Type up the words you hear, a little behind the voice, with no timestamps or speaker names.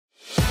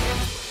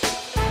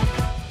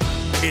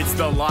It's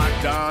the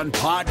Locked On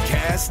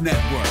Podcast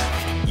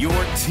Network, your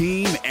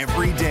team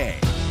every day.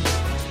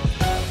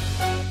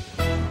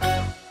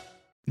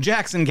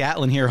 Jackson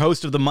Gatlin here,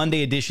 host of the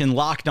Monday edition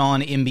Locked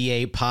On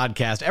NBA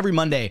podcast. Every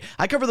Monday,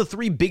 I cover the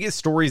three biggest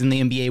stories in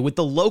the NBA with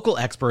the local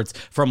experts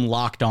from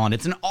Locked On.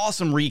 It's an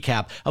awesome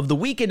recap of the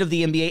weekend of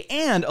the NBA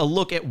and a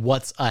look at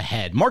what's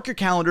ahead. Mark your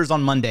calendars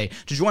on Monday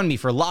to join me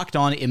for Locked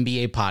On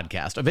NBA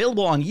podcast,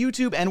 available on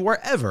YouTube and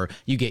wherever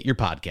you get your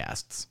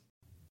podcasts.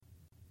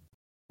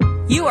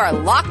 You are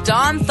Locked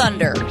On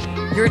Thunder,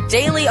 your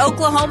daily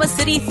Oklahoma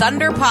City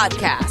Thunder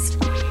podcast.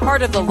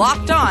 Part of the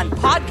Locked On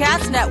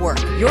Podcast Network,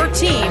 your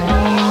team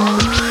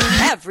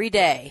every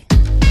day.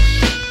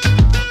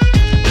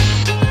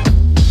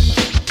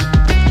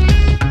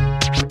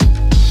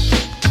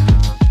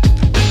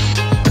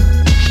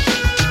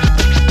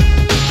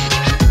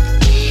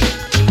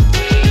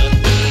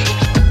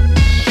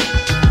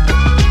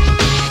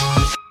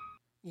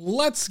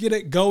 Let's get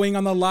it going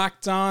on the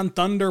Locked On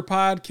Thunder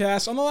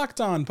podcast on the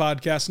Locked On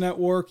Podcast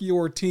Network,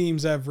 your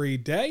teams every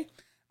day.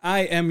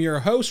 I am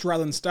your host,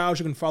 Rylan Stiles.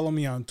 You can follow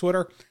me on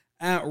Twitter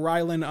at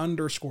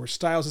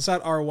Rylan_Stiles. It's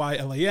at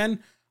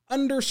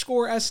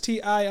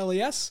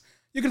RYLAN_STILES.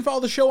 You can follow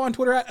the show on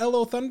Twitter at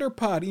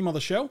LOThunderPod. Email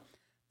the show,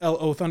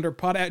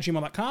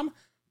 LOThunderPod@gmail.com.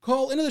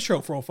 Call into the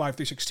show,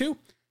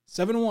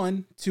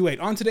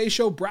 405-362-7128. On today's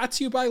show, brought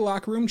to you by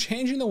Locker Room,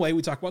 changing the way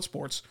we talk about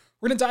sports.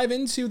 We're going to dive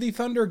into the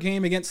Thunder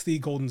game against the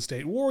Golden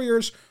State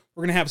Warriors.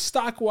 We're going to have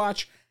Stock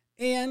Watch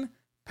and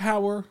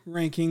Power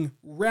Ranking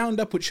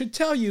Roundup, which should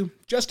tell you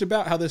just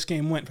about how this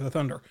game went for the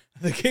Thunder.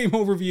 The game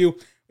overview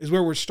is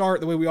where we start,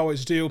 the way we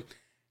always do.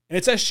 And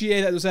it's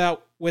SGA that was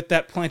out with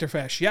that plantar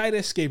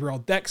fasciitis. Gabriel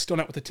Deck still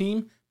not with the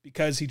team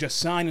because he just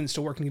signed and is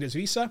still working to get his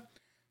visa.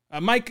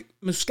 Mike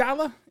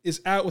Muscala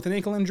is out with an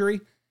ankle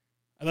injury.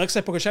 Alexei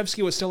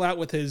Pokusevski was still out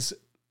with his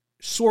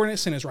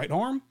soreness in his right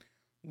arm.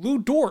 Lou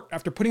Dort,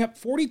 after putting up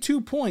 42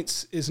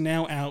 points, is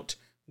now out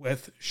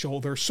with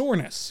shoulder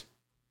soreness.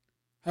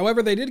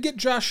 However, they did get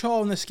Josh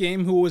Hall in this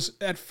game, who was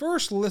at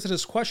first listed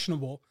as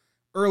questionable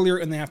earlier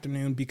in the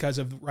afternoon because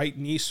of right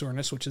knee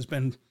soreness, which has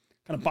been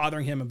kind of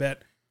bothering him a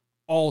bit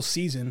all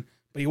season.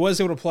 But he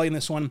was able to play in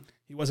this one.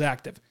 He was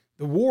active.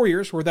 The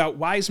Warriors were without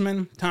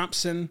Wiseman,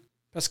 Thompson,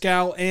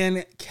 Pascal,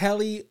 and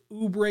Kelly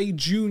Oubre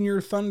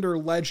Jr., Thunder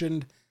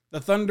legend. The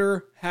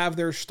Thunder have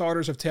their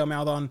starters of Teo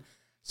Maledon,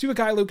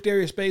 Subakai Luke,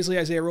 Darius Bazley,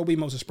 Isaiah Roby,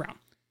 Moses Brown.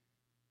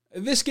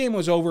 This game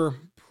was over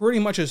pretty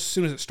much as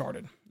soon as it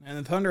started. And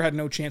the Thunder had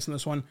no chance in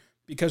this one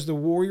because the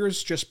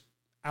Warriors just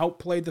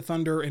outplayed the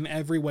Thunder in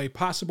every way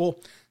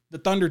possible. The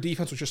Thunder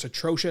defense was just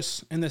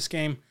atrocious in this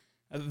game.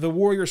 The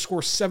Warriors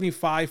scored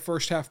 75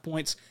 first-half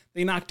points.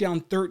 They knocked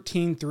down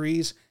 13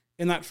 threes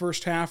in that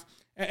first half.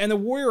 And the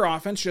Warrior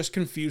offense just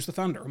confused the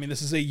Thunder. I mean,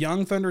 this is a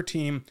young Thunder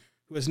team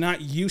who is not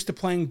used to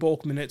playing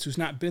bulk minutes, who's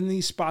not been in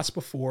these spots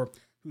before,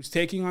 who's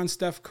taking on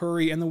Steph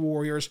Curry and the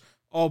Warriors,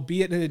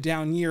 albeit in a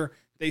down year.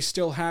 They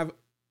still have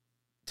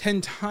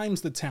 10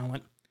 times the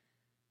talent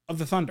of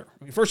the Thunder.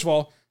 I mean, first of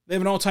all, they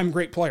have an all-time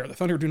great player. The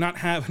Thunder do not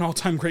have an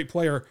all-time great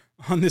player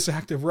on this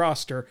active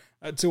roster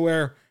to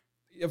where,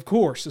 of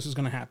course, this is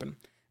going to happen.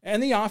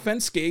 And the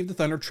offense gave the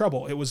Thunder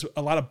trouble. It was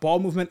a lot of ball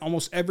movement.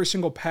 Almost every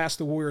single pass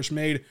the Warriors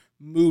made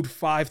moved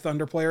 5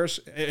 Thunder players.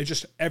 It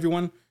just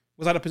everyone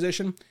was out of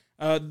position.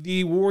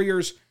 The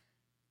Warriors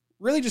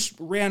really just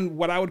ran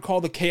what I would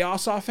call the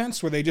chaos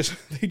offense, where they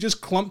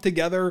just clumped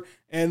together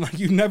and like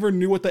you never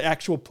knew what the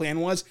actual plan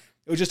was.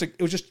 It was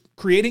just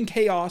creating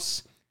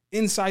chaos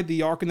inside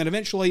the arc, and then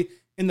eventually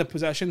in the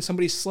possession,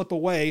 somebody slip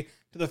away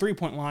to the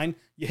 3-point line.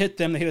 You hit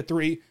them, they hit a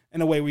 3,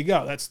 and away we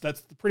go. That's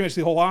pretty much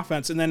the whole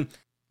offense. And then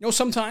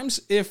sometimes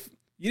if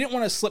you didn't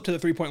want to slip to the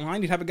 3-point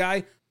line, you'd have a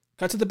guy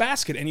cut to the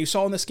basket. And you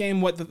saw in this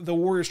game what the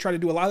Warriors try to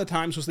do a lot of the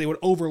times was they would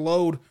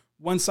overload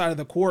one side of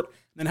the court, and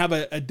then have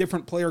a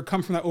different player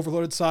come from that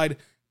overloaded side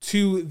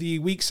to the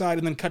weak side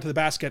and then cut to the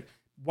basket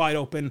wide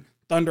open.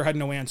 Thunder had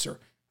no answer.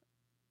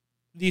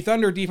 The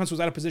Thunder defense was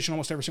out of position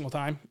almost every single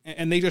time,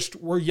 and they just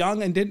were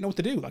young and didn't know what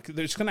to do. Like,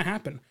 it's going to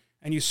happen.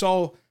 And you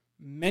saw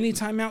many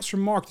timeouts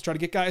from Mark to try to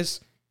get guys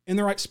in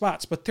the right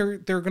spots, but they're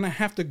going to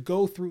have to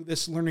go through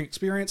this learning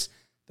experience.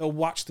 They'll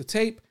watch the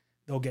tape.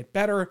 They'll get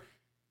better.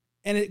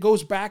 And it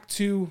goes back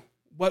to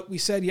what we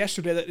said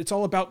yesterday, that it's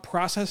all about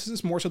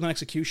processes more so than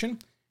execution.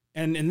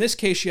 And in this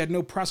case, she had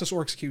no process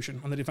or execution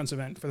on the defensive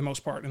end for the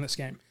most part in this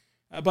game.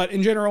 But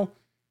in general,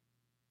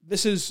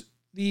 this is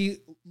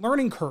the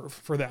learning curve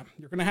for them.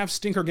 You're going to have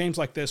stinker games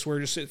like this where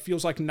it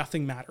feels like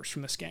nothing matters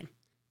from this game.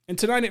 And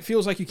tonight it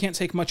feels like you can't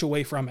take much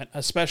away from it,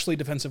 especially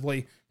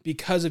defensively,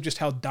 because of just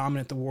how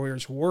dominant the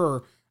Warriors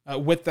were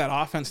with that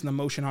offense and the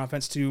motion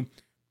offense to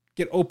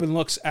get open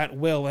looks at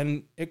will.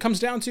 And it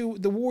comes down to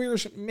the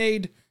Warriors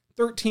made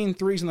 13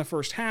 threes in the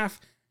first half.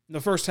 In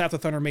the first half, the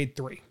Thunder made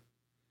 3.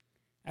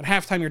 At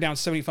halftime, you're down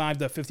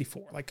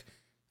 75-54. Like,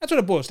 that's what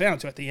it boils down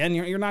to at the end.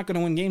 You're not going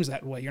to win games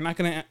that way. You're not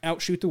going to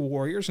outshoot the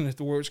Warriors, and if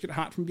the Warriors get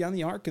hot from beyond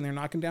the arc and they're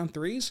knocking down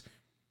threes,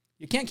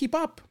 you can't keep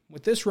up.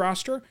 With this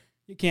roster,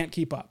 you can't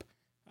keep up.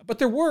 But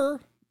there were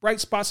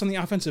bright spots on the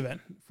offensive end,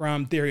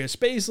 from Darius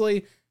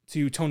Bazley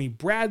to Tony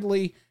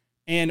Bradley,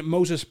 and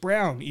Moses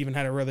Brown even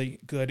had a really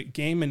good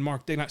game. And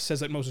Mark Dignott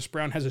says that Moses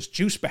Brown has his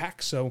juice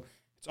back, so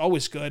it's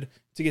always good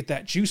to get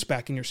that juice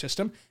back in your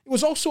system. It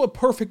was also a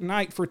perfect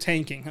night for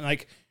tanking.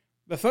 Like,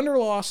 the Thunder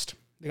lost,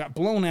 they got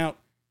blown out,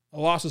 a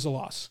loss is a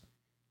loss.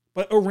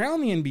 But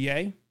around the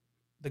NBA,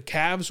 the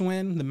Cavs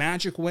win, the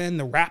Magic win,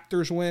 the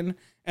Raptors win,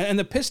 and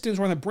the Pistons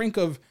were on the brink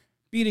of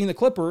beating the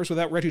Clippers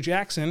without Reggie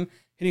Jackson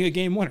hitting a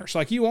game winner. So,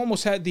 like, you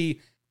almost had the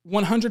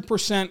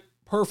 100%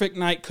 perfect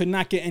night, could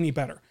not get any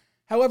better.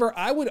 However,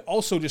 I would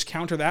also just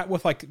counter that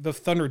with, like, the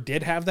Thunder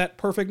did have that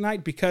perfect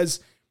night because,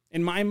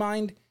 in my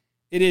mind,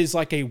 it is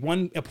like a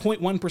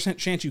 0.1%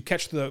 chance you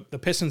catch the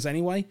Pistons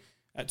anyway,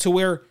 to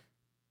where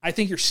I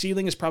think your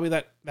ceiling is probably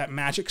that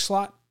Magic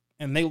slot,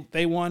 and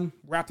they won,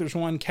 Raptors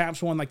won,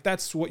 Cavs won. Like,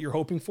 that's what you're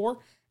hoping for,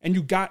 and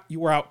you got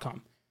your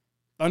outcome.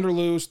 Thunder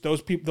lose,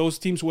 those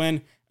teams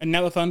win, and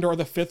now the Thunder are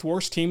the 5th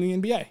worst team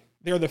in the NBA.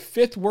 They're the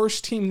 5th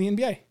worst team in the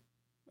NBA.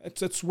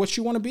 That's what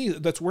you want to be.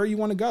 That's where you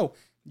want to go.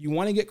 You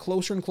want to get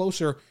closer and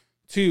closer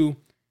to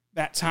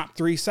that top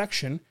 3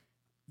 section.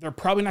 They're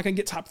probably not going to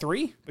get top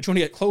 3, but you want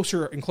to get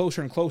closer and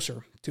closer and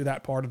closer to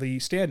that part of the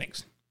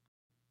standings.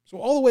 So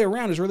all the way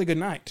around is a really good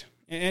night.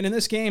 And in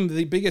this game,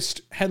 the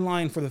biggest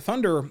headline for the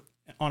Thunder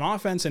on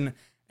offense and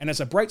as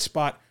a bright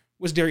spot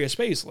was Darius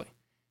Bazley.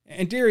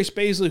 And Darius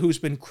Bazley, who's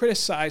been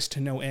criticized to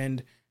no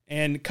end,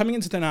 and coming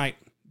into the night,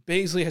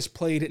 Bazley has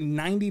played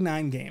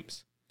 99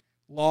 games,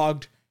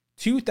 logged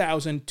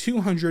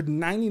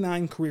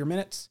 2,299 career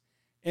minutes,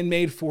 and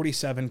made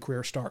 47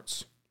 career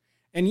starts.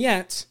 And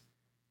yet,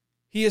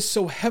 he is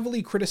so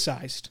heavily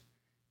criticized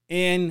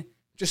and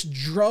just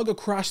drug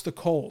across the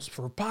coals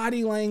for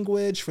body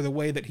language, for the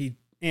way that he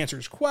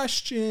answers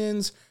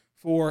questions,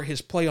 for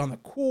his play on the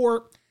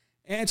court,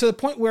 and to the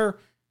point where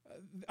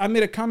I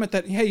made a comment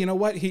that, hey, you know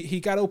what?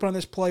 He got open on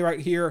this play right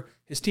here.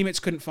 His teammates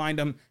couldn't find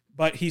him,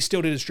 but he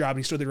still did his job.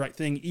 He still did the right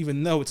thing,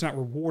 even though it's not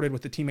rewarded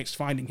with the teammates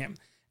finding him.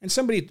 And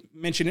somebody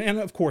mentioned, and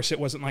of course it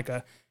wasn't like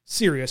a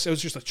serious, it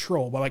was just a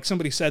troll, but like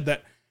somebody said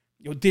that,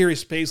 you know,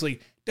 Darius Bazley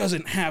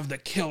doesn't have the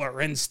killer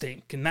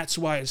instinct, and that's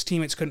why his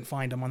teammates couldn't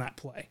find him on that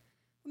play.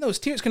 No, his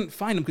teammates couldn't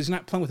find him because he's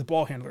not playing with the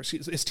ball handlers.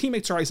 His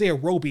teammates are Isaiah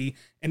Roby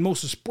and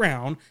Moses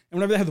Brown, and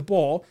whenever they have the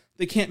ball,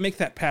 they can't make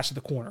that pass to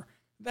the corner.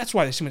 That's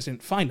why his teammates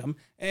didn't find him.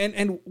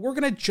 And we're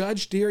going to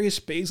judge Darius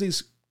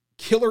Bazley's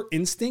killer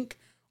instinct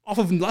off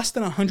of less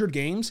than 100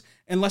 games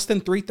and less than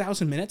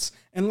 3,000 minutes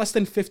and less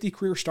than 50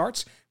 career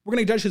starts. We're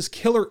going to judge his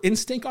killer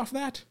instinct off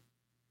that?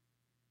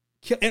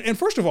 And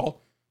first of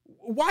all,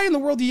 why in the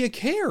world do you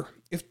care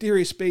if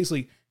Darius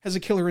Bazley has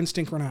a killer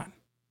instinct or not?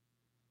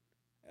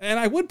 And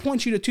I would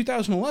point you to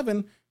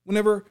 2011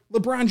 whenever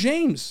LeBron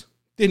James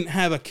didn't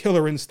have a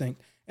killer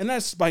instinct. And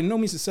that's by no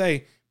means to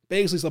say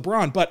Bazley's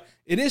LeBron, but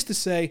it is to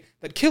say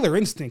that killer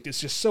instinct is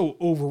just so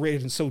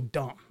overrated and so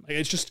dumb. Like,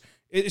 it's just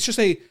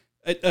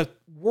a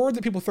word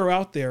that people throw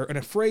out there and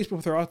a phrase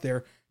people throw out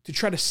there to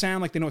try to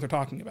sound like they know what they're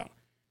talking about.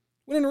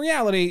 When in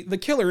reality, the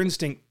killer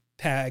instinct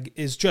tag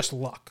is just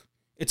luck.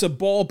 It's a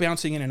ball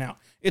bouncing in and out.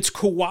 It's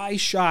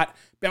Kawhi's shot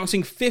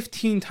bouncing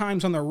 15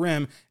 times on the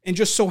rim and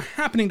just so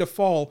happening to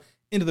fall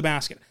into the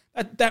basket.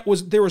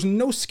 There was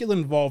no skill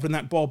involved in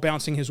that ball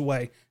bouncing his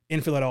way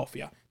in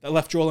Philadelphia that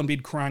left Joel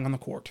Embiid crying on the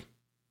court.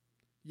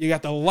 You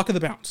got the luck of the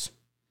bounce.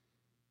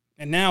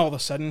 And now all of a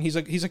sudden he's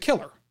a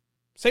killer.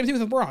 Same thing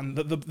with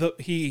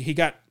LeBron. He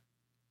got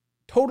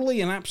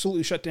totally and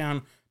absolutely shut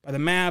down by the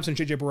Mavs and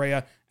JJ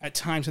Barea at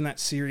times in that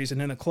series,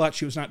 and in the clutch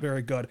he was not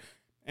very good.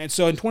 And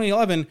so in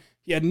 2011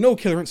 he had no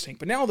killer instinct.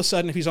 But now all of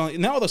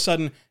a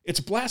sudden it's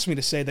blasphemy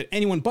to say that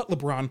anyone but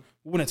LeBron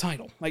will win a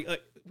title. Like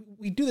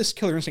we do this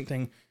killer instinct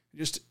thing,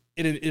 just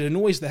it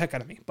annoys the heck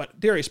out of me. But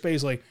Darius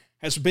Bazley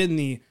has been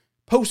the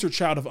poster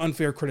child of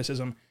unfair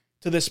criticism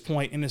to this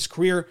point in his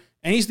career,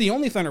 and he's the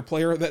only Thunder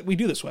player that we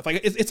do this with.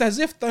 Like it's as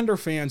if Thunder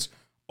fans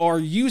are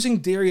using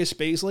Darius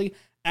Bazley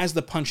as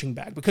the punching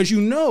bag, because you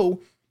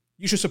know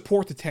you should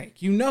support the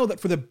tank. You know that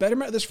for the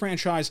betterment of this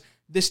franchise,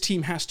 this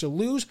team has to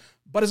lose,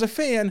 but as a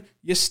fan,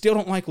 you still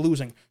don't like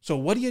losing. So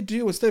what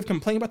do? Instead of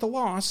complaining about the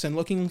loss and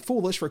looking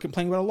foolish for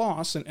complaining about a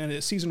loss and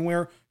a season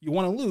where you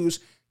want to lose,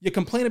 you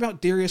complain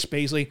about Darius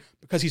Bazley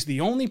because he's the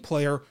only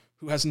player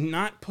who has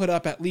not put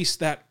up at least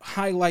that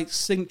highlight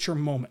signature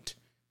moment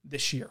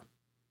this year.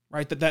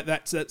 Right?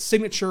 That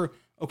signature,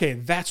 okay,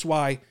 that's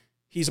why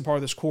he's a part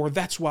of this core.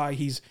 That's why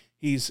he's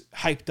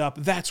hyped up.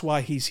 That's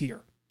why he's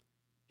here.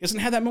 He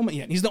hasn't had that moment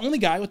yet. He's the only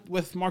guy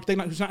with Mark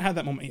Dignott who's not had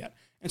that moment yet.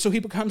 And so he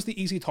becomes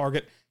the easy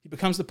target. He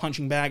becomes the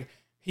punching bag.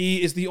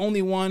 He is the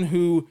only one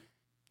who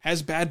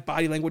has bad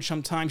body language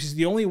sometimes. He's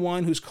the only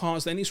one who's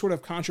caused any sort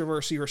of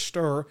controversy or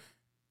stir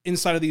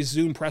inside of these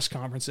Zoom press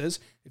conferences.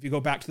 If you go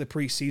back to the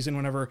preseason,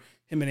 whenever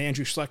him and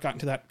Andrew Schleck got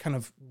into that kind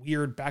of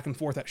weird back and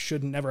forth that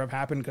should never have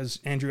happened because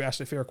Andrew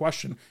asked a fair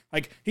question.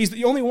 Like, he's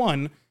the only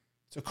one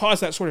to cause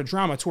that sort of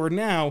drama to where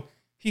now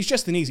he's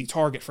just an easy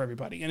target for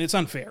everybody. And it's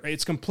unfair.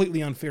 It's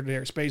completely unfair to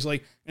Darius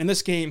Bazley. In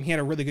this game, he had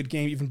a really good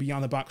game even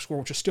beyond the box score,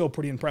 which is still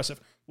pretty impressive.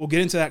 We'll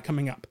get into that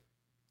coming up.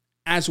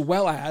 As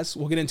well as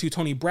we'll get into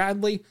Tony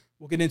Bradley,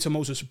 we'll get into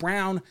Moses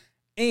Brown,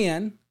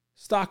 and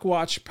stock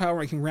watch, power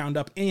ranking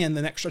roundup, and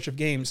the next stretch of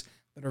games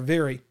that are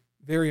very,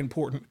 very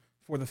important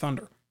for the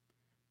Thunder.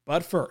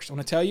 But first, I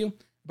want to tell you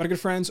about our good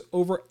friends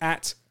over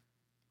at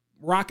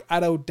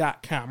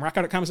rockauto.com.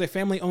 Rockauto.com is a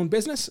family-owned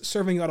business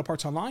serving auto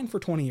parts online for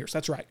 20 years.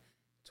 That's right.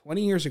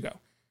 20 years ago,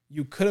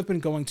 you could have been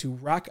going to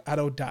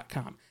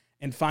rockauto.com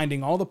and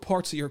finding all the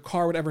parts that your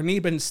car would ever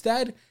need, but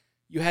instead,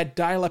 you had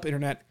dial-up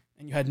internet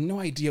and you had no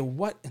idea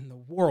what in the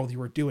world you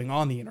were doing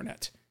on the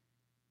internet.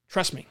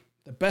 Trust me,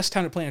 the best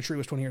time to plant a tree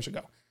was 20 years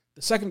ago.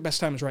 The second best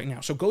time is right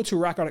now. So go to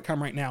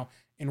rockauto.com right now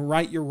and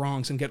right your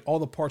wrongs and get all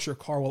the parts your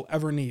car will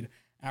ever need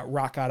at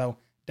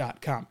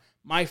rockauto.com.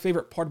 My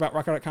favorite part about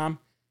rockauto.com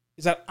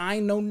is that I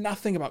know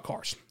nothing about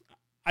cars.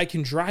 I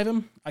can drive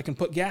them. I can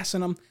put gas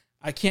in them.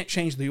 I can't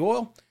change the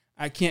oil.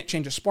 I can't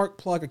change a spark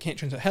plug. I can't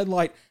change a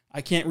headlight. I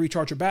can't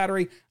recharge a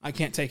battery. I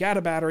can't take out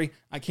a battery.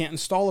 I can't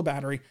install a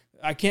battery.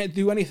 I can't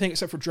do anything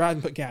except for drive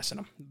and put gas in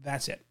them.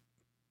 That's it.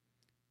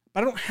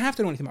 But I don't have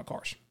to know anything about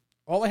cars.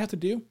 All I have to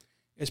do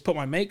is put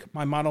my make,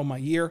 my model, my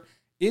year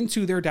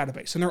into their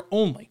database. And they're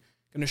only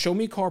going to show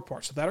me car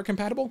parts that are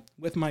compatible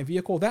with my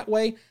vehicle. That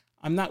way,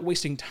 I'm not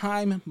wasting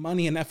time,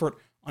 money, and effort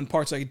on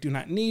parts I do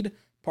not need,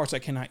 parts I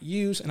cannot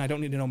use, and I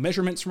don't need to know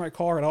measurements for my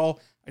car at all.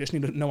 I just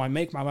need to know my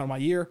make, my model, my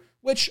year,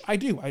 which I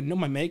do. I know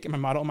my make and my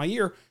model and my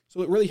year,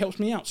 so it really helps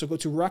me out. So go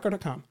to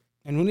rockauto.com,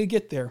 and when you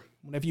get there,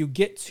 whenever you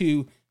get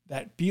to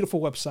that beautiful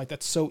website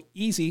that's so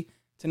easy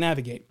to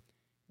navigate,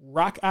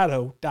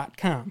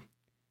 rockauto.com,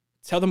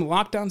 tell them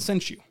Locked On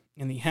sent you,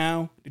 and the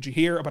how did you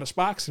hear about us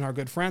box and our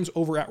good friends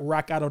over at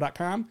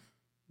rockauto.com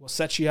will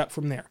set you up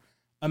from there.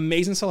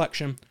 Amazing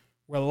selection,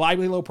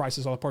 reliably low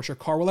prices, all the parts your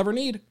car will ever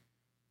need.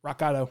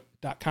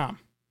 rockauto.com.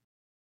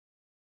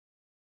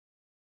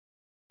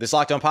 This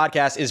Locked On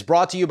podcast is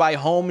brought to you by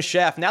Home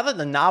Chef. Now that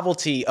the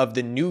novelty of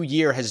the new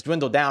year has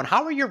dwindled down,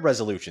 how are your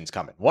resolutions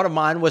coming? One of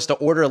mine was to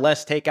order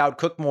less takeout,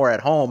 cook more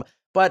at home,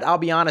 but I'll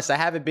be honest, I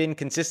haven't been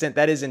consistent.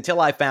 That is until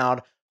I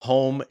found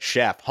Home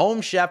Chef.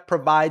 Home Chef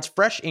provides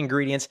fresh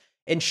ingredients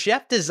and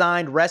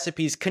chef-designed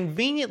recipes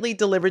conveniently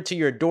delivered to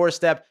your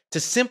doorstep to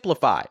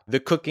simplify the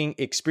cooking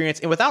experience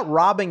and without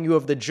robbing you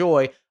of the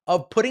joy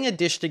of putting a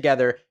dish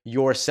together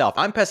yourself.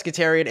 I'm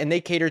pescatarian and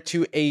they cater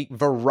to a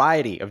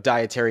variety of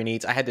dietary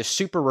needs. I had this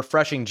super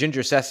refreshing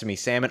ginger sesame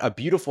salmon, a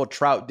beautiful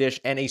trout dish,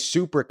 and a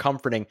super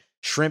comforting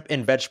shrimp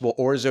and vegetable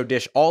orzo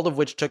dish, all of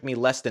which took me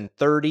less than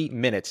 30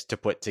 minutes to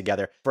put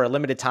together. For a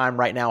limited time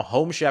right now,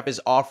 Home Chef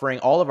is offering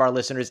all of our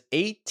listeners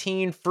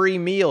 18 free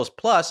meals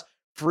plus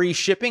free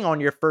shipping on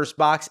your first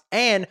box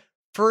and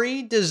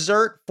free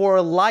dessert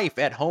for life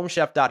at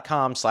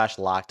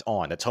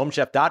homechef.com/lockedon. That's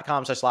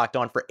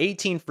homechef.com/lockedon for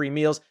 18 free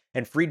meals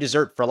and free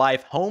dessert for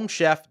life.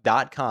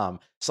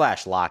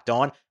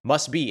 Homechef.com/lockedon.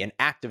 Must be an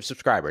active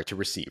subscriber to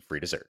receive free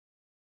dessert.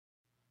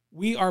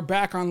 We are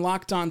back on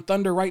Locked On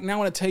Thunder right now. I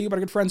want to tell you about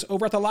our good friends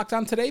over at the Locked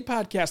On Today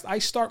podcast. I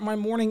start my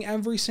morning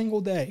every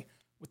single day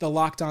with the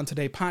Locked On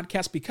Today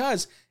podcast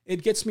because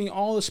it gets me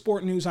all the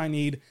sport news I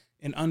need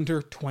in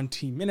under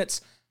 20 minutes.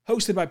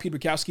 Hosted by Pete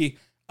Bukowski,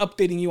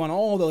 updating you on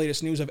all the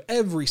latest news of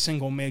every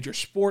single major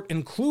sport,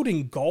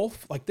 including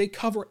golf. Like, they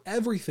cover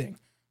everything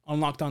on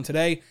Locked On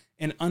Today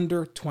in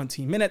under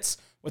 20 minutes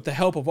with the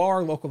help of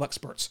our local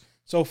experts.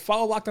 So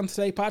follow Locked On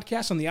Today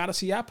podcast on the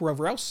Odyssey app,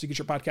 wherever else you get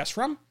your podcast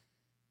from.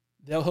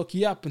 They'll hook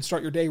you up and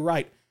start your day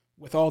right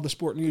with all the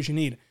sport news you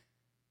need.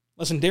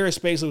 Listen, Darius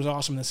Bazley was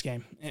awesome in this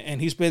game,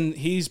 and he's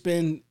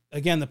been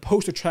again the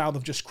poster child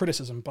of just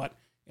criticism. But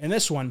in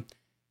this one,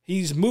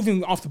 he's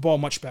moving off the ball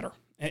much better,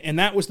 and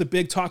that was the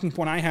big talking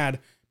point I had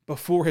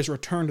before his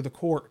return to the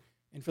court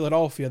in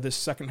Philadelphia this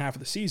second half of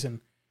the season.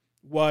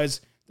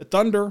 Was the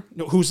Thunder,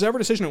 whosever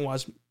decision it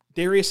was,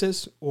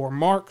 Darius's or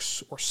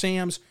Mark's or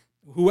Sam's,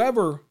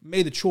 whoever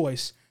made the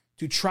choice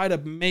to try to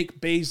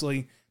make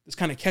Bazley this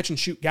kind of catch and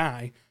shoot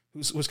guy who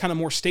was kind of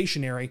more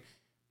stationary,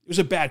 it was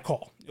a bad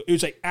call. It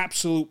was an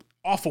absolute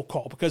awful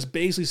call because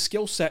Bazley's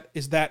skill set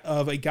is that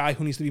of a guy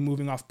who needs to be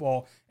moving off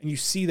ball. And you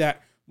see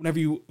that whenever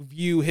you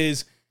view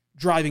his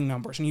driving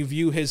numbers and you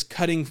view his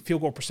cutting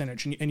field goal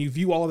percentage and you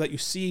view all of that, you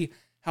see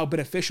how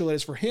beneficial it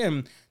is for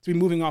him to be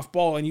moving off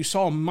ball. And you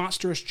saw a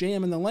monstrous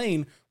jam in the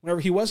lane whenever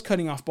he was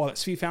cutting off ball that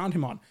Svi found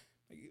him on.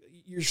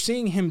 You're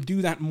seeing him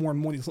do that more and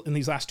more in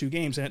these last two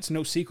games, and it's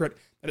no secret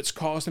that it's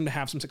caused him to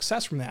have some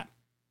success from that.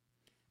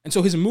 And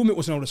so his movement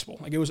was noticeable.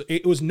 Like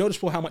it was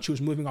noticeable how much he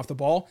was moving off the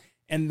ball,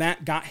 and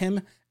that got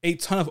him a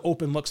ton of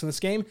open looks in this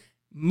game,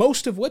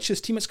 most of which his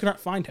teammates could not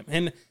find him.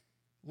 And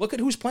look at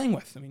who he's playing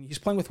with. I mean, he's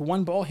playing with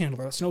one ball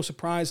handler. That's no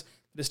surprise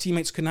that his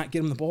teammates could not get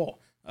him the ball.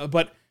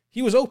 But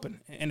he was open.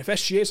 And if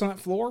SGA is on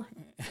that floor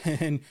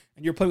and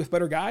you're playing with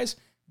better guys,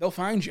 they'll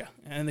find you.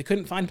 And they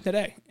couldn't find him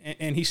today.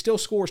 And he still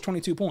scores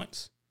 22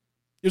 points.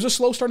 It was a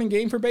slow starting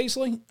game for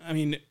Bazley. I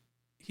mean,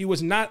 he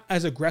was not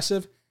as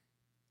aggressive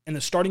in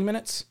the starting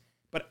minutes.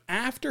 But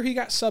after he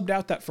got subbed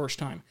out that first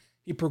time,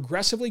 he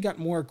progressively got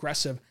more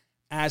aggressive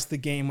as the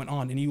game went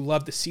on. And you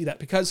love to see that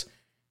because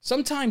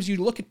sometimes you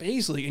look at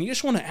Bazley and you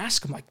just want to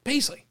ask him, like,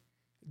 Bazley,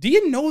 do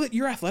you know that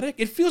you're athletic?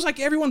 It feels like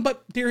everyone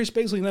but Darius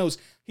Bazley knows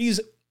he's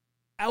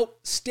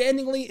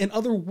outstandingly and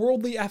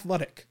otherworldly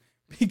athletic.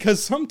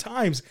 because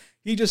sometimes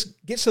he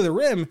just gets to the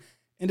rim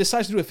and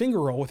decides to do a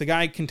finger roll with a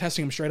guy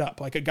contesting him straight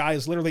up. Like a guy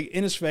is literally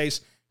in his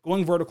face,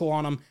 going vertical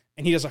on him,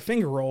 and he does a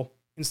finger roll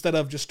instead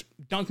of just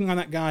dunking on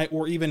that guy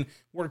or even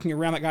working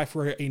around that guy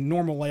for a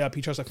normal layup.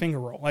 He tries a finger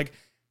roll. Like,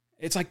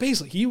 it's like,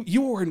 Bazley,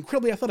 you are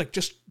incredibly athletic.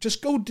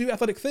 Just go do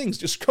athletic things.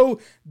 Just go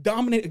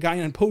dominate a guy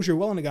and impose your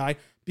will on a guy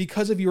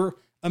because of your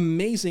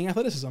amazing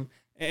athleticism.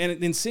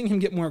 And in seeing him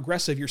get more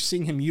aggressive, you're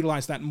seeing him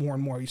utilize that more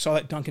and more. You saw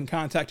that dunk in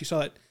contact. You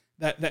saw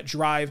that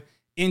drive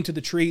into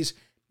the trees.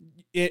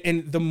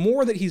 And the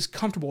more that he's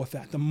comfortable with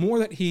that, the more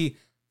that he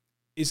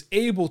is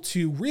able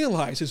to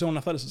realize his own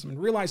athleticism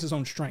and realize his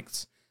own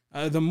strengths,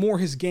 the more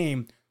his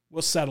game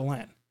will settle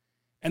in.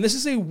 And this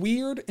is a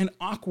weird and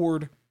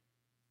awkward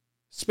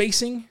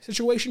spacing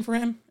situation for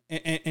him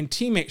and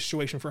teammate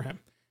situation for him.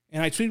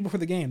 And I tweeted before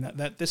the game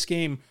that this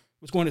game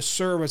was going to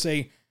serve as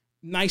a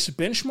nice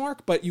benchmark,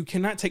 but you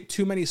cannot take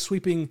too many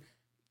sweeping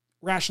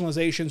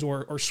rationalizations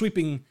or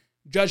sweeping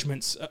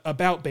judgments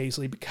about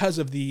Bazley because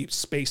of the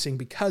spacing,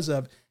 because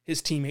of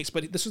his teammates.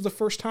 But this was the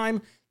first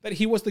time that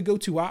he was the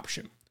go-to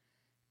option.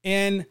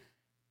 And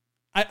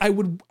I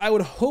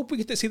would hope we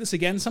get to see this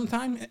again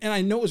sometime. And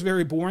I know it was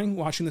very boring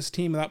watching this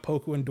team without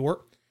Poku and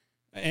Dort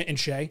and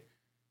Shea.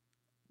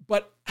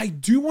 But I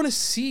do want to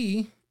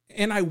see,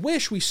 and I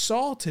wish we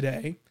saw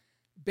today,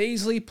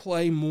 Bazley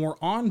play more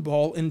on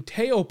ball and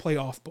Teo play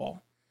off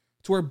ball,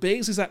 to where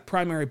Bazley's that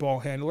primary ball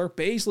handler.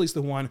 Bazley's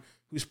the one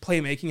who's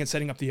playmaking and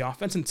setting up the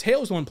offense, and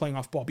Teo's the one playing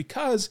off ball,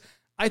 because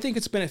I think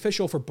it's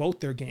beneficial for both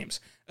their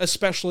games,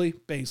 especially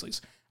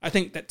Bazley's. I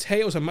think that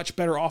Teo's a much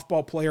better off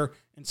ball player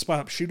and spot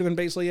up shooter than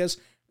Bazley is.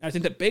 And I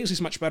think that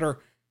Bazley's much better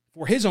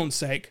for his own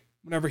sake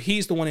whenever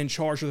he's the one in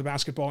charge of the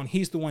basketball and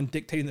he's the one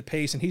dictating the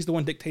pace and he's the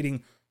one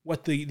dictating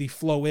what the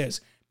flow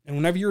is. And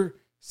whenever you're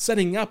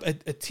setting up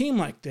a team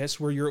like this,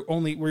 where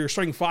your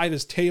starting five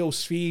is Teo,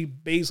 Svi,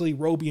 Bazley,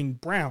 Roby, and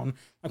Brown,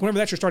 like whenever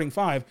that's your starting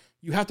five,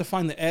 you have to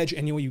find the edge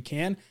any way you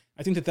can.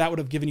 I think that would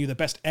have given you the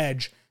best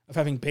edge of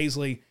having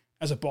Bazley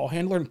as a ball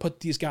handler and put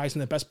these guys in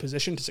the best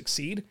position to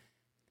succeed.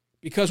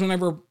 Because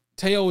whenever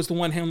Teo is the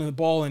one handling the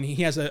ball and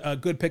he has a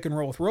good pick and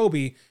roll with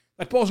Roby,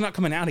 that ball's not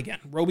coming out again.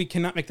 Roby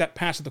cannot make that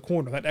pass to the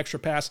corner, that extra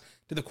pass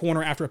to the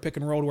corner after a pick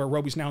and roll to where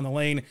Roby's now in the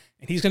lane,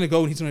 and he's going to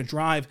go and he's going to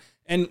drive.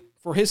 And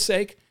for his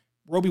sake,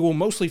 Roby will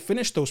mostly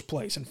finish those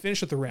plays and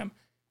finish at the rim.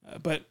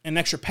 But an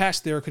extra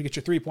pass there could get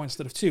you 3 points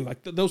instead of 2.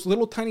 Like those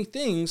little tiny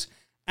things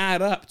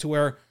add up to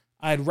where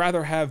I'd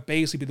rather have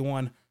Bazley be the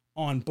one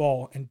on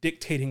ball and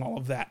dictating all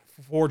of that,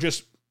 for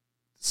just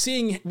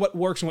seeing what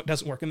works and what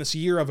doesn't work in this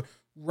year of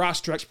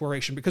roster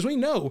exploration, because we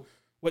know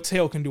what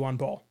Teo can do on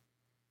ball.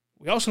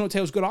 We also know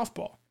Teo's good off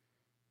ball.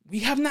 We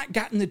have not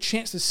gotten the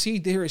chance to see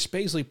Darius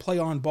Bazley play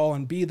on ball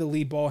and be the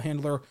lead ball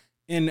handler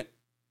in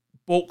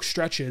bulk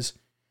stretches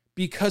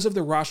because of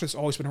the roster that's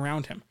always been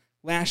around him.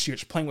 Last year,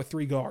 it's playing with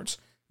 3 guards.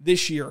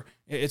 This year,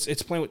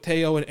 it's playing with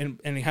Teo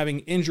and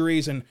having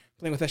injuries and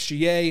playing with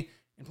SGA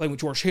and playing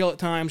with George Hill at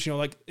times.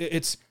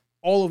 It's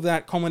all of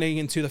that culminating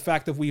into the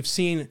fact that we've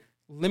seen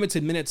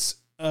limited minutes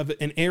of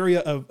an area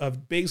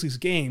of Bazley's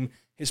game,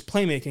 his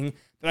playmaking,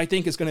 that I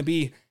think is going to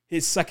be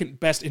his second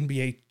best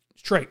NBA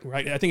trait,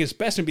 right? I think his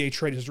best NBA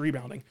trait is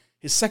rebounding.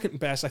 His second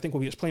best, I think,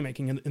 will be his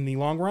playmaking in the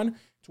long run,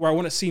 to where I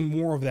want to see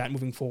more of that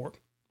moving forward.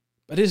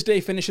 But his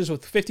day finishes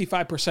with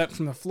 55%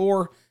 from the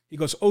floor. He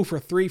goes 0 for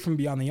 3 from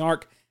beyond the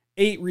arc,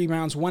 8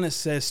 rebounds, 1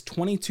 assist,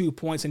 22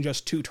 points, and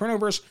just 2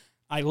 turnovers.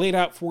 I laid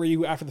out for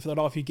you after the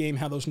Philadelphia game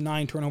how those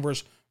 9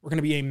 turnovers were going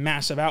to be a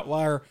massive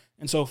outlier,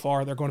 and so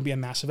far they're going to be a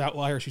massive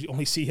outlier. So you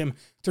only see him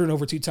turn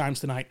over 2 times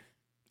tonight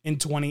in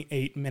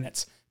 28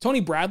 minutes. Tony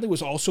Bradley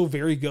was also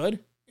very good.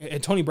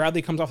 And Tony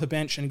Bradley comes off the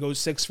bench and goes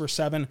 6 for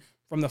 7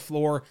 from the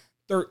floor,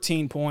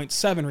 13 points,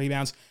 7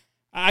 rebounds.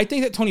 I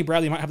think that Tony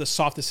Bradley might have the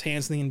softest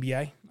hands in the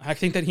NBA. I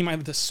think that he might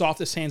have the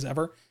softest hands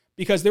ever,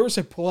 because there was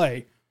a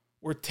play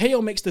where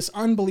Teo makes this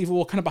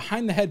unbelievable kind of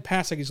behind-the-head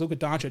pass like he's Luka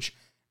Doncic,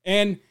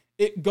 and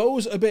it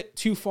goes a bit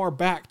too far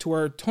back to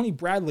where Tony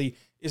Bradley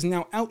is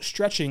now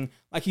outstretching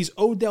like he's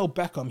Odell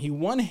Beckham. He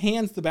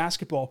one-hands the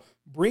basketball,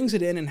 brings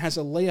it in, and has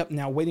a layup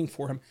now waiting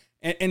for him.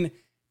 And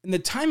the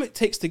time it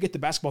takes to get the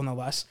basketball, no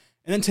less,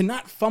 and then to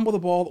not fumble the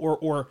ball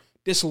or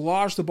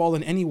dislodge the ball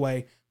in any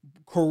way,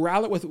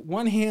 corral it with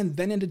one hand,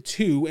 then into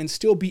 2, and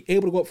still be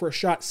able to go up for a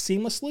shot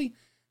seamlessly,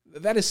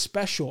 that is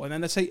special. And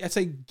then that's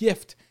a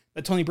gift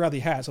that Tony Bradley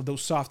has, of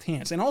those soft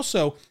hands. And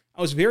also,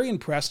 I was very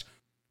impressed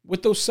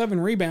with those 7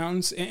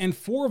 rebounds, and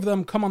 4 of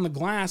them come on the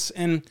glass,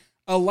 and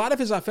a lot of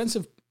his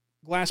offensive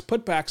glass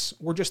putbacks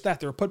were just that.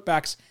 They were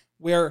putbacks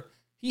where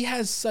he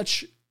has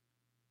such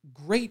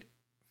great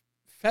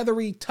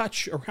feathery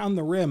touch around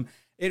the rim.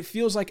 It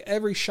feels like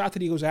every shot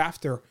that he goes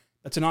after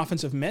that's an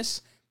offensive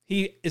miss,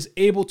 he is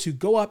able to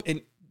go up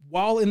and,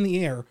 while in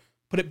the air,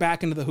 put it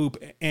back into the hoop.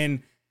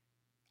 And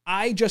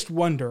I just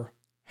wonder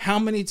how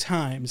many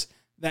times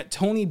that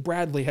Tony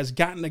Bradley has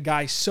gotten a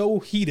guy so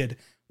heated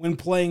when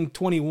playing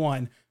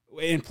 21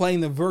 and playing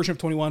the version of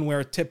 21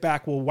 where a tip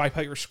back will wipe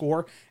out your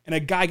score, and a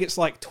guy gets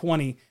like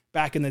 20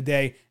 back in the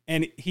day.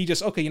 And he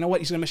just, okay, you know what?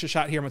 He's going to miss a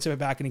shot here. I'm going to tip it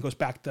back. And he goes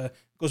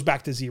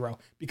back to zero,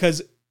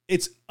 because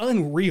it's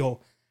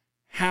unreal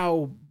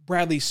how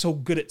Bradley's so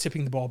good at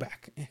tipping the ball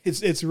back.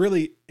 It's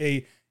really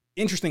a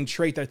interesting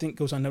trait that I think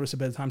goes unnoticed a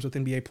bit of times with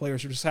NBA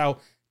players, just how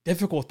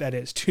difficult that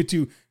is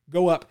to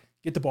go up,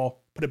 get the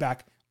ball, put it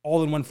back,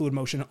 all in one fluid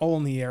motion, all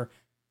in the air.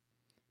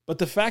 But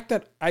the fact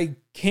that I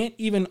can't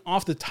even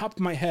off the top of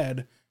my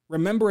head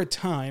remember a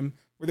time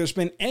where there's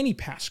been any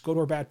pass, good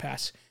or bad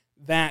pass,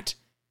 that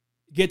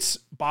gets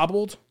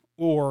bobbled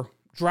or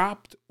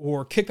dropped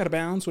or kicked out of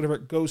bounds, whatever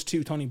it goes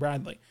to Tony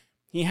Bradley.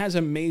 He has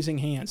amazing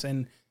hands,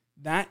 and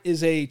that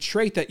is a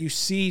trait that you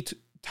see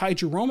Ty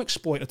Jerome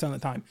exploit a ton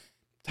of the time.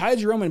 Ty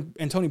Jerome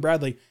and Tony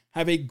Bradley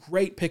have a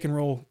great pick and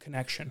roll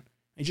connection.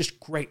 It's just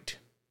great.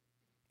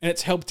 And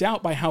it's helped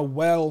out by how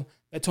well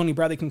that Tony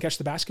Bradley can catch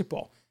the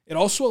basketball. It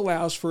also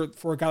allows for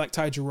a guy like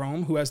Ty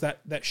Jerome, who has that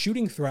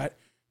shooting threat,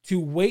 to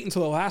wait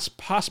until the last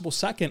possible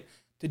second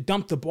to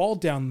dump the ball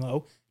down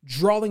low,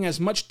 drawing as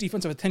much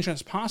defensive attention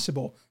as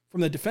possible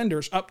from the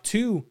defenders up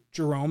to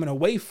Jerome and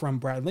away from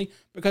Bradley,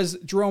 because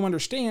Jerome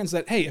understands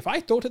that, hey, if I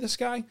throw to this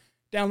guy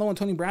down low on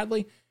Tony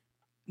Bradley,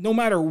 no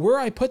matter where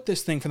I put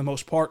this thing for the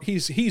most part,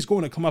 he's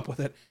going to come up with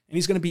it, and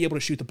he's going to be able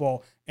to shoot the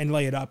ball and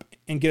lay it up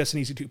and get us an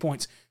easy 2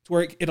 points, to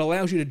where it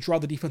allows you to draw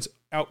the defense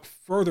out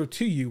further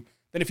to you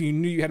than if you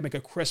knew you had to make a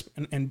crisp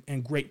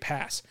and great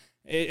pass.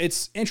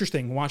 It's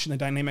interesting watching the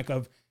dynamic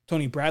of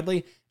Tony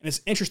Bradley, and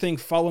it's interesting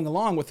following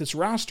along with this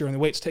roster and the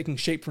way it's taking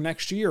shape for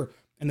next year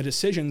and the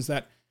decisions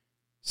that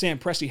Sam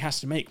Presti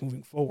has to make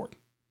moving forward.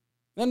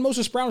 Then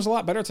Moses Brown was a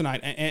lot better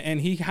tonight,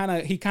 and he kind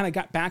of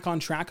got back on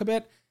track a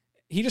bit.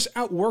 He just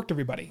outworked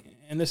everybody,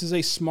 and this is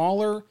a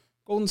smaller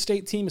Golden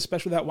State team,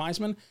 especially without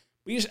Wiseman,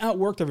 but he just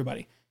outworked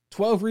everybody.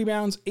 12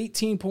 rebounds,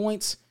 18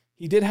 points.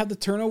 He did have the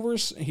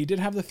turnovers, he did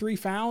have the 3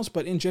 fouls,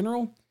 but in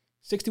general,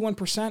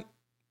 61%,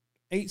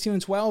 18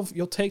 and 12,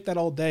 you'll take that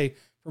all day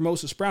for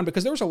Moses Brown,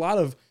 because there was a lot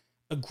of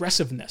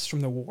aggressiveness from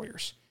the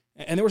Warriors,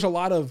 and there was a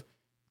lot of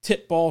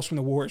tip balls from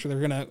the Warriors where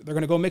they're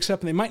gonna go mix up,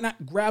 and they might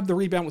not grab the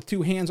rebound with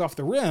 2 hands off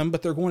the rim,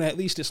 but they're going to at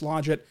least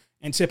dislodge it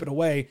and tip it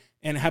away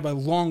and have a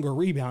longer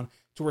rebound.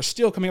 So we're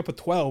still coming up with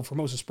 12 for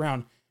Moses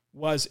Brown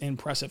was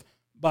impressive.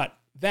 But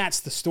that's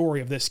the story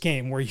of this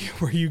game, where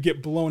you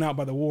get blown out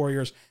by the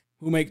Warriors,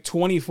 who make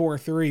 24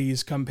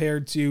 threes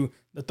compared to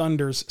the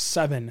Thunder's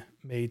 7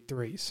 made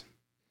threes.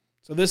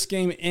 So this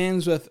game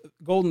ends with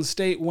Golden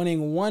State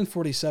winning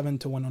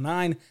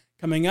 147-109.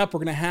 Coming up, we're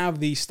going to have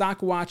the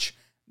Stock Watch,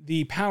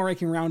 the Power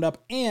Ranking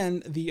Roundup,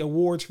 and the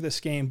awards for this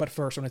game. But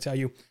first, I want to tell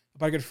you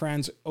about our good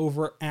friends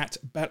over at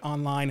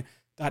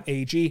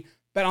betonline.ag.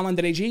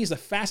 BetOnline.ag is the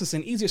fastest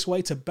and easiest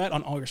way to bet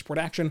on all your sport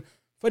action.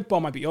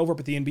 Football might be over,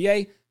 but the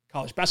NBA,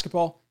 college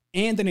basketball,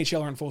 and the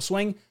NHL are in full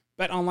swing.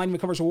 BetOnline even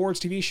covers awards,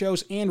 TV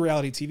shows, and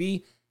reality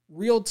TV.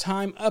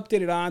 Real-time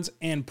updated odds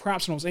and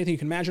props on almost anything you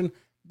can imagine.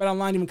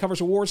 BetOnline even covers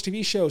awards,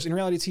 TV shows, and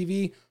reality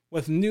TV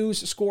with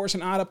news, scores,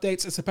 and odd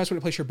updates. It's the best way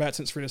to place your bets,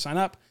 and it's free to sign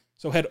up.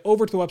 So head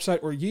over to the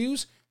website or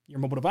use your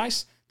mobile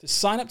device to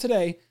sign up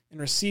today and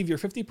receive your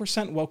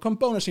 50% welcome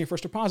bonus on your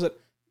first deposit.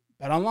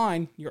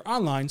 BetOnline, your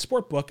online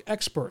sportbook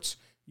experts.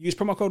 Use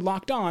promo code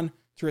LOCKEDON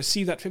to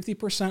receive that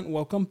 50%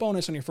 welcome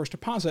bonus on your first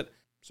deposit.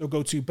 So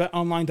go to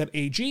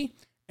betonline.ag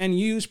and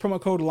use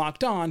promo code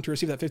LOCKEDON to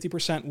receive that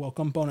 50%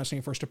 welcome bonus on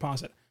your first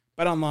deposit.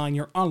 BetOnline,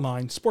 your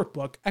online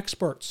sportbook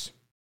experts.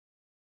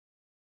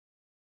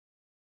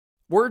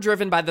 We're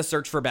driven by the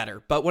search for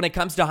better, but when it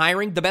comes to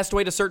hiring, the best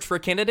way to search for a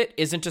candidate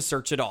isn't to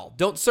search at all.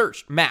 Don't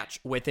search,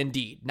 match with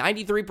Indeed.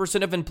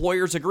 93% of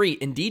employers agree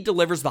Indeed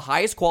delivers the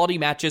highest quality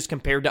matches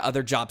compared to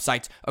other job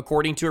sites,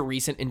 according to a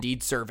recent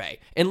Indeed survey.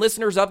 And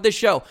listeners of this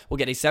show will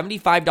get a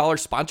 $75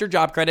 sponsored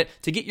job credit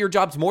to get your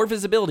jobs more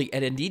visibility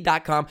at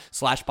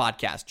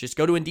Indeed.com/podcast. Just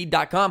go to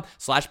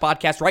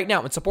Indeed.com/podcast right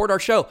now and support our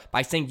show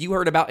by saying you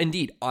heard about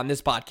Indeed on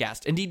this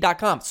podcast.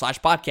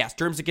 Indeed.com/podcast.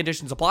 Terms and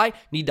conditions apply.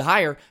 Need to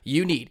hire?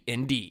 You need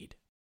Indeed.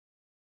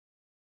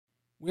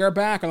 We are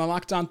back on the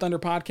Locked On Thunder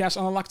podcast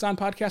on the Locked On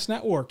Podcast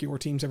Network, your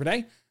teams every day. I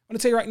want to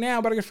tell you right now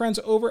about our good friends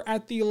over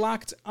at the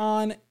Locked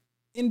On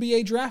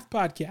NBA Draft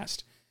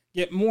podcast.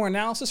 Get more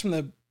analysis from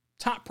the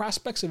top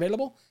prospects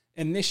available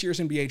in this year's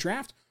NBA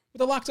Draft with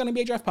the Locked On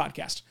NBA Draft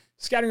podcast.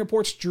 Scouting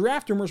reports,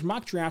 draft rumors,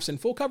 mock drafts, and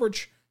full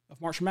coverage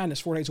of March Madness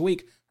 4 days a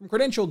week from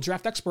credentialed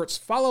draft experts.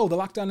 Follow the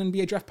Locked On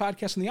NBA Draft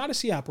podcast on the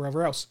Odyssey app,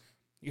 wherever else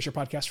you get your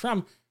podcast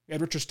from. We had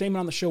Richard Stamen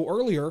on the show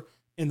earlier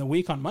in the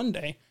week on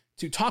Monday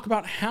to talk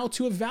about how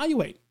to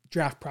evaluate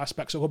draft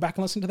prospects. So go back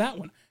and listen to that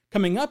one.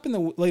 Coming up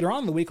later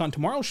on in the week on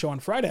tomorrow's show on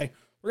Friday,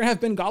 we're going to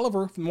have Ben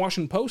Golliver from the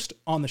Washington Post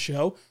on the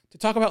show to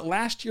talk about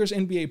last year's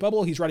NBA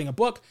bubble. He's writing a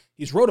book.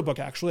 He's wrote a book,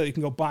 actually, that you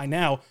can go buy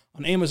now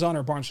on Amazon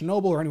or Barnes &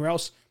 Noble or anywhere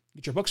else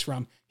you get your books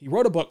from. He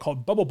wrote a book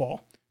called Bubble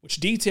Ball, which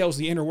details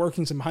the inner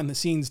workings and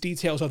behind-the-scenes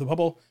details of the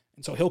bubble.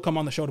 And so he'll come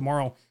on the show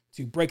tomorrow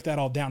to break that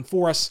all down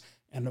for us.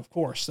 And, of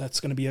course,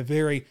 that's going to be a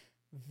very,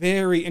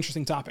 very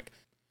interesting topic.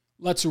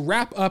 Let's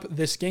wrap up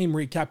this game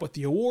recap with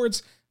the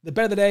awards. The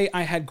bet of the day,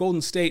 I had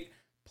Golden State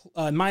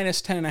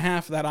minus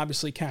 10.5. That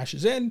obviously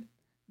cashes in.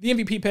 The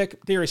MVP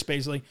pick, Darius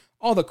Bazley.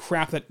 All the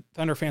crap that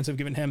Thunder fans have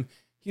given him,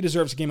 he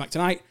deserves a game like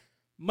tonight.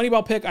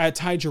 Moneyball pick, I had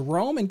Ty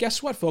Jerome, and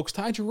guess what, folks?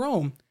 Ty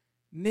Jerome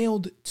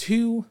nailed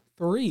 2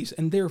 threes,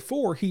 and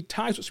therefore he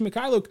ties with Svi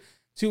Mykhailiuk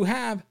to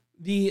have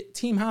the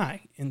team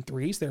high in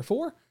threes.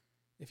 Therefore,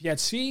 if you had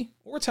Svi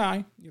or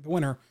Ty, you're the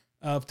winner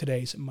of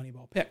today's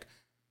Moneyball pick.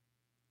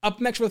 Up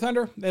next for the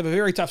Thunder, they have a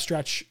very tough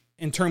stretch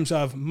in terms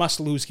of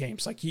must-lose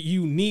games. Like,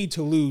 you need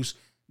to lose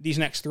these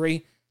next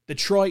 3.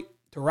 Detroit,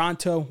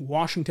 Toronto,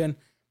 Washington,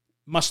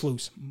 must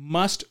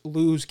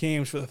lose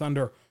games for the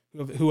Thunder,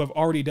 who have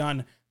already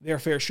done their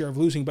fair share of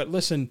losing. But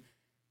listen,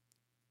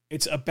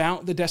 it's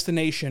about the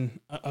destination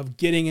of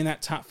getting in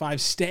that top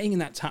 5, staying in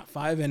that top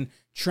 5, and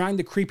trying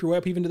to creep your way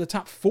up even to the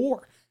top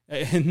 4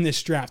 in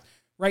this draft.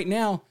 Right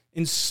now,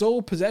 in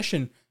sole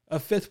possession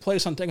of 5th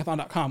place on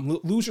Tankathon.com,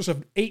 losers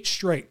of 8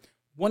 straight,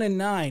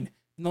 1-9 in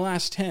the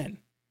last 10.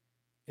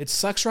 It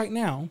sucks right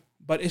now,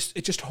 but it's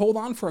just hold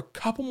on for a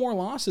couple more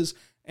losses,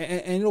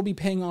 and it'll be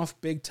paying off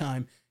big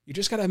time. You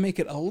just got to make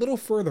it a little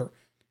further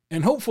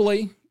and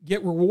hopefully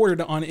get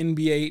rewarded on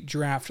NBA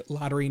Draft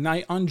Lottery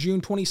Night on June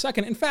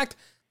 22nd. In fact,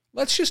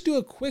 let's just do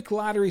a quick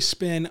lottery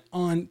spin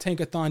on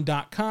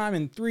Tankathon.com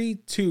in 3,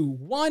 2,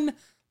 1.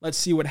 Let's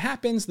see what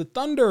happens. The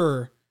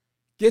Thunder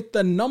get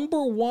the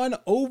number 1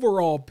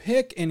 overall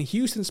pick, and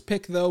Houston's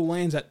pick, though,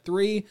 lands at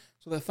 3.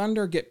 So the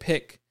Thunder get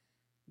pick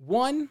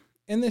 1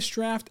 in this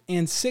draft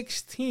and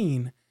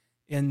 16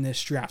 in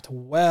this draft.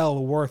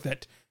 Well worth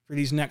it for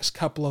these next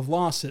couple of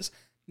losses.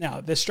 Now,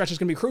 this stretch is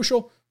going to be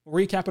crucial.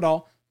 We'll recap it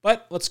all,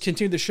 but let's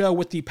continue the show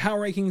with the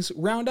Power Rankings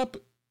Roundup.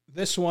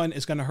 This one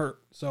is going to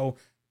hurt. So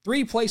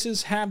 3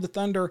 places have the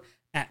Thunder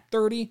at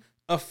 30.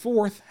 A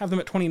 4th have them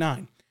at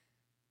 29.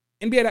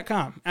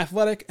 NBA.com,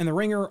 Athletic, and The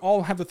Ringer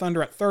all have the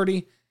Thunder at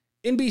 30.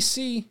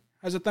 NBC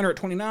has the Thunder at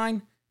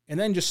 29. And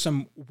then just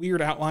some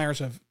weird outliers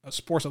of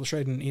Sports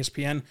Illustrated and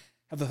ESPN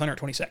have the Thunder at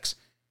 26.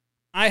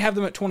 I have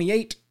them at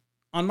 28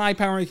 on my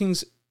Power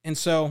Rankings, and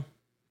so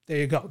there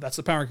you go. That's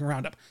the Power Ranking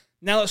Roundup.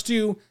 Now let's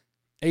do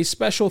a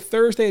special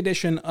Thursday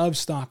edition of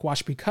Stock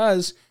Watch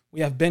because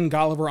we have Ben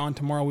Golliver on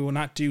tomorrow. We will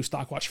not do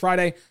Stock Watch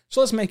Friday,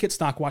 so let's make it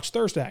Stock Watch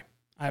Thursday.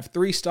 I have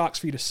 3 stocks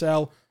for you to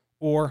sell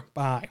or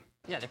buy.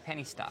 Yeah, they're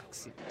penny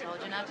stocks.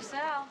 Told you not to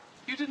sell.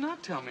 You did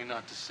not tell me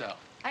not to sell.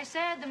 I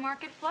said the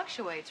market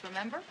fluctuates,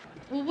 remember?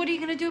 Well, what are you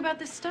going to do about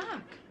this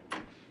stock?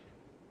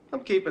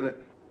 I'm keeping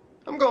it.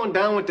 I'm going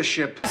down with the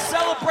ship.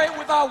 Celebrate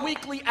with our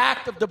weekly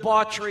act of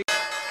debauchery.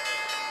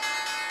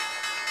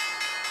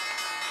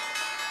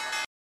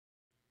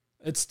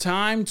 It's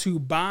time to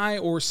buy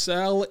or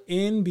sell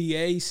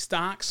NBA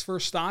stocks for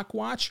Stock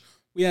Watch.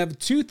 We have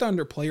 2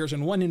 Thunder players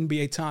and 1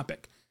 NBA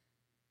topic.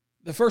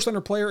 The first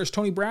Thunder player is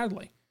Tony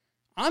Bradley.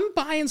 I'm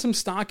buying some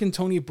stock in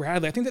Tony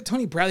Bradley. I think that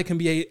Tony Bradley can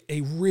be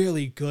a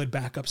really good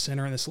backup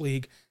center in this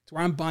league. So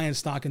I'm buying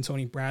stock in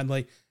Tony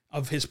Bradley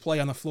of his play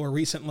on the floor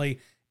recently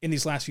in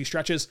these last few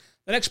stretches.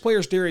 The next player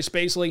is Darius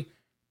Bazley.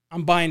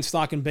 I'm buying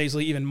stock in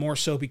Bazley even more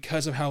so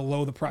because of how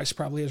low the price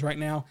probably is right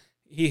now.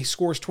 He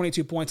scores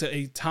 22 points,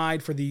 a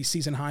tied for the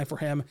season high for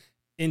him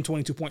in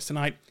 22 points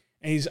tonight.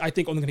 And he's, I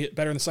think, only going to get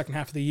better in the second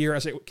half of the year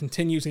as it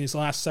continues in his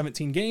last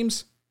 17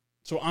 games.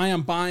 So I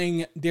am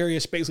buying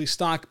Darius Bazley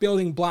stock.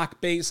 Building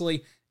block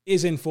Bazley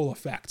is in full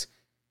effect.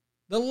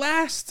 The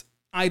last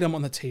item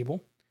on the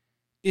table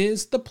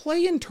is the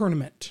play-in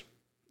tournament.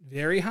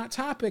 Very hot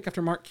topic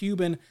after Mark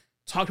Cuban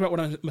talked about what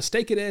a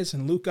mistake it is,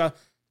 and Luka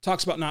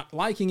talks about not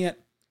liking it.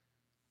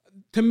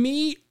 To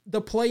me,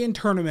 the play-in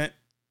tournament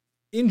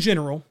in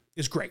general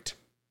is great.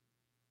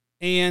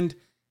 And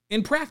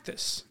in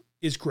practice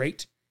is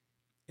great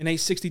in a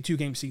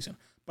 62-game season.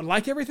 But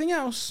like everything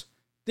else,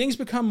 things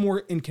become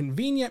more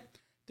inconvenient,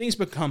 things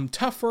become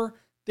tougher,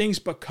 things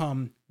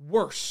become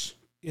worse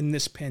in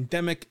this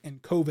pandemic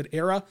and COVID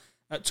era,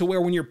 to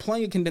where when you're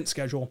playing a condensed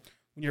schedule,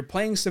 when you're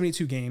playing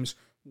 72 games,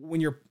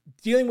 when you're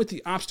dealing with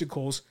the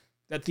obstacles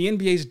that the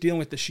NBA is dealing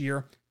with this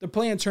year, the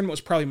play-in tournament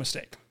was probably a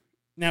mistake.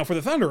 Now, for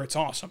the Thunder, it's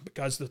awesome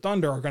because the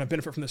Thunder are going to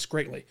benefit from this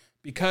greatly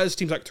because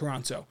teams like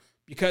Toronto,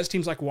 because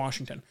teams like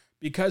Washington,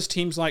 because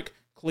teams like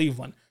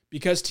Cleveland,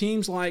 because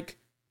teams like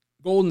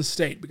Golden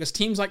State, because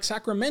teams like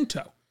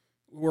Sacramento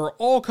were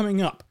all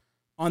coming up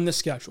on this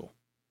schedule.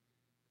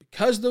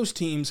 Because those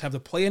teams have the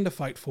play-in to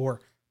fight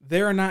for,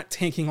 they're not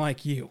tanking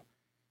like you.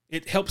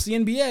 It helps the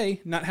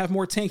NBA not have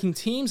more tanking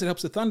teams. It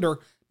helps the Thunder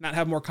not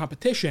have more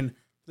competition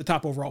for the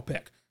top overall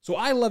pick. So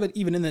I love it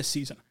even in this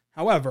season.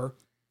 However,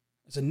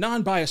 as a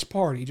non-biased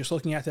party, just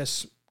looking at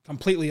this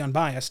completely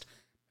unbiased,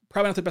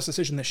 probably not the best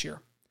decision this year.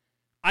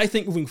 I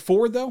think moving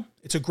forward, though,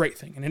 it's a great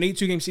thing. In an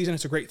 82-game season,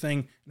 it's a great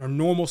thing. In a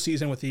normal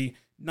season with the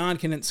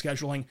non-condensed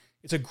scheduling,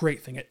 it's a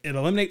great thing. It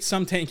eliminates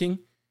some tanking.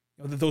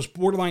 You know, those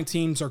borderline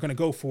teams are going to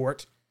go for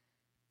it.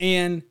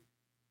 And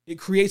it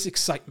creates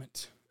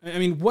excitement. I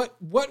mean,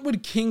 what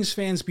would Kings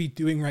fans be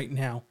doing right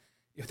now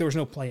if there was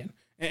no play-in?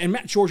 And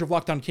Matt George of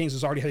Locked On Kings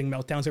is already having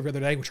meltdowns every other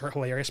day, which are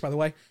hilarious, by the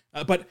way.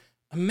 But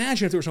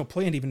imagine if there was no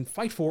play-in to even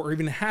fight for or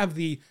even have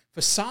the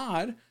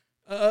facade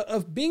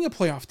of being a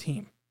playoff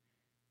team.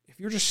 If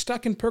you're just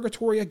stuck in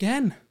purgatory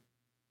again.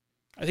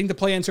 I think the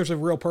play-in serves a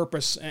real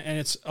purpose, and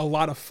it's a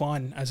lot of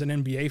fun as an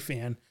NBA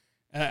fan.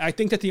 I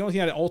think that the only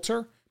thing I'd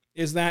alter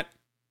is that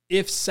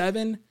if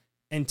 7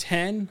 and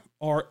 10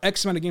 are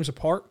X amount of games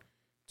apart,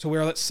 to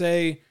where, let's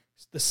say,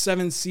 the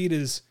 7th seed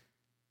is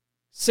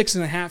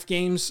 6.5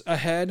 games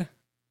ahead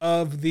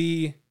of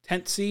the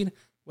 10th seed,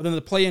 well, then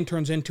the play-in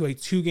turns into a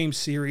 2-game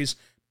series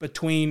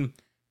between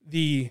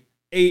the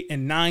 8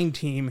 and 9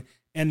 team,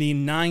 and the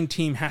 9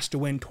 team has to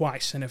win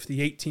twice. And if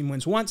the 8 team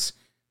wins once,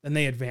 then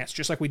they advance,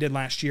 just like we did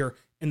last year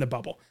in the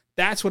bubble.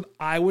 That's what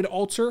I would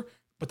alter,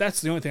 but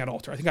that's the only thing I'd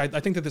alter. I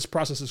think that this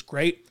process is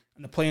great,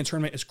 and the play-in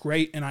tournament is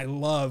great, and I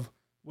love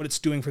what it's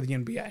doing for the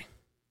NBA.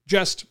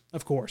 Just,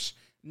 of course,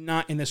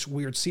 not in this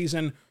weird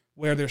season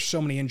where there's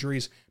so many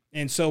injuries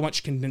and so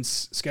much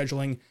condensed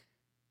scheduling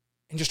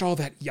and just all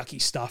that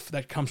yucky stuff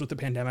that comes with the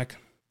pandemic.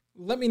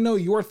 Let me know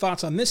your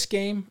thoughts on this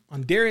game,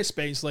 on Darius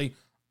Bazley,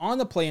 on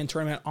the play-in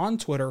tournament, on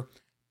Twitter,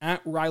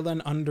 at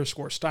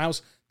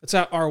Rylan_Styles. That's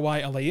at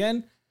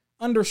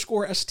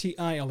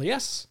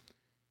RYLAN_STILES.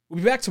 We'll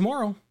be back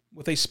tomorrow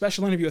with a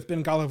special interview with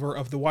Ben Golliver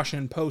of the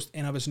Washington Post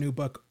and of his new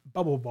book,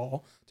 Bubble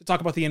Ball, to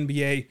talk about the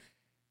NBA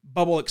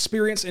bubble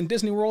experience in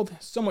Disney World.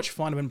 So much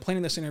fun. I've been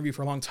planning this interview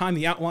for a long time.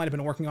 The outline I've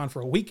been working on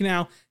for a week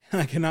now,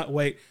 and I cannot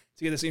wait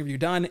to get this interview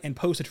done and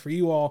post it for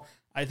you all.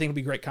 I think it'll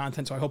be great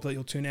content, so I hope that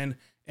you'll tune in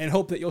and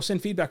hope that you'll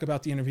send feedback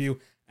about the interview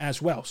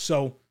as well.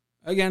 So,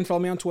 again,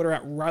 follow me on Twitter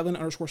at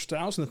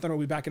Rylan_Styles, and the Thunder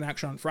will be back in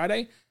action on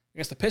Friday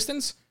against the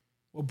Pistons.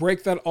 We'll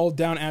break that all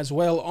down as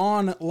well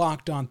on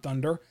Locked On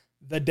Thunder,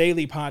 the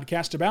daily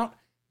podcast about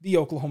the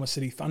Oklahoma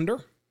City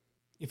Thunder.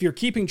 If you're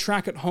keeping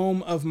track at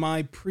home of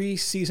my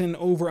preseason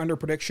over-under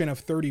prediction of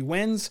 30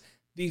 wins,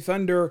 the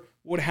Thunder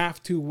would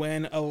have to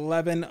win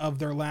 11 of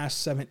their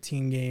last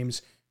 17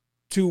 games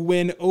to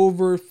win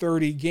over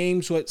 30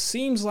 games. So it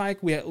seems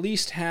like we at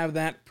least have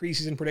that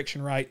preseason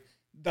prediction right,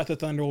 that the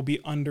Thunder will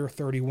be under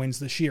 30 wins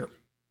this year.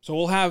 So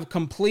we'll have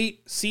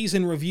complete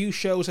season review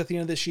shows at the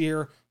end of this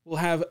year. We'll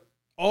have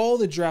all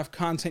the draft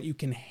content you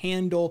can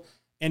handle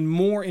and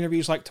more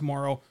interviews like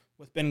tomorrow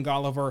with Ben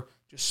Golliver,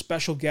 just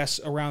special guests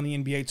around the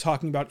NBA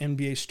talking about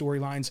NBA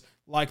storylines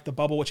like the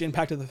bubble, which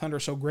impacted the Thunder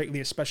so greatly,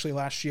 especially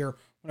last year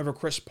whenever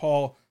Chris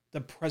Paul,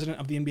 the president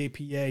of the NBA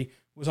PA,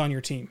 was on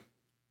your team.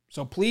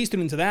 So please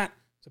tune into that.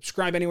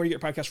 Subscribe anywhere you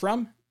get your podcast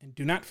from, and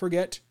do not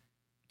forget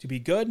to be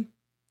good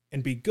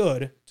and be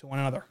good to one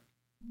another.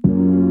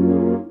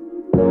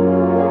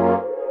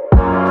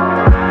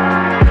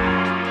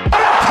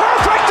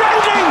 Perfect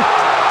ending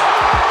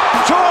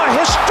to a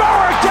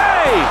historic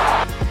day.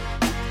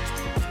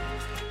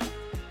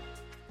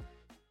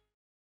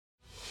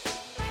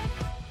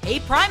 Hey,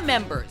 Prime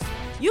members,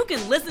 you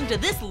can listen to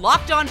this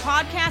Locked On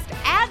podcast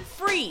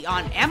ad-free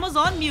on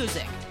Amazon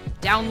Music.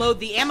 Download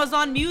the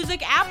Amazon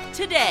Music app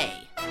today.